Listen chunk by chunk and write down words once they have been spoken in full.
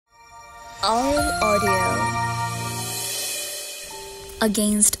AURAL Audio.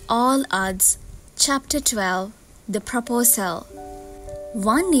 Against All Odds, Chapter 12, The Proposal.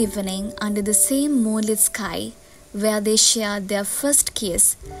 One evening, under the same moonlit sky where they shared their first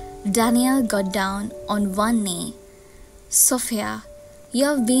kiss, Daniel got down on one knee. "Sophia, you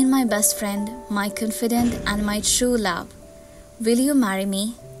have been my best friend, my confidant, and my true love. Will you marry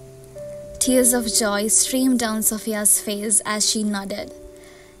me?" Tears of joy streamed down Sophia's face as she nodded.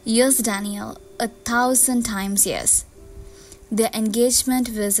 "Yes, Daniel, 1,000 times yes." Their engagement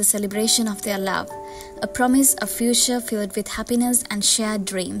was a celebration of their love, a promise of future filled with happiness and shared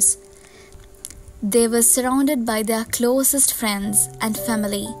dreams. They were surrounded by their closest friends and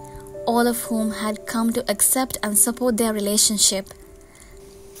family, all of whom had come to accept and support their relationship.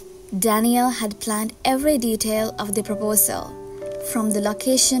 Daniel had planned every detail of the proposal, from the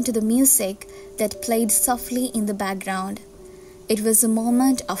location to the music that played softly in the background. It was a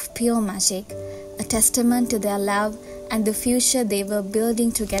moment of pure magic, a testament to their love and the future they were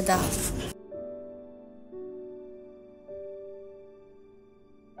building together.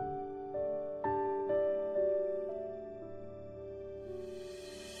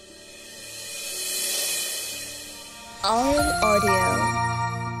 AURAL Audio.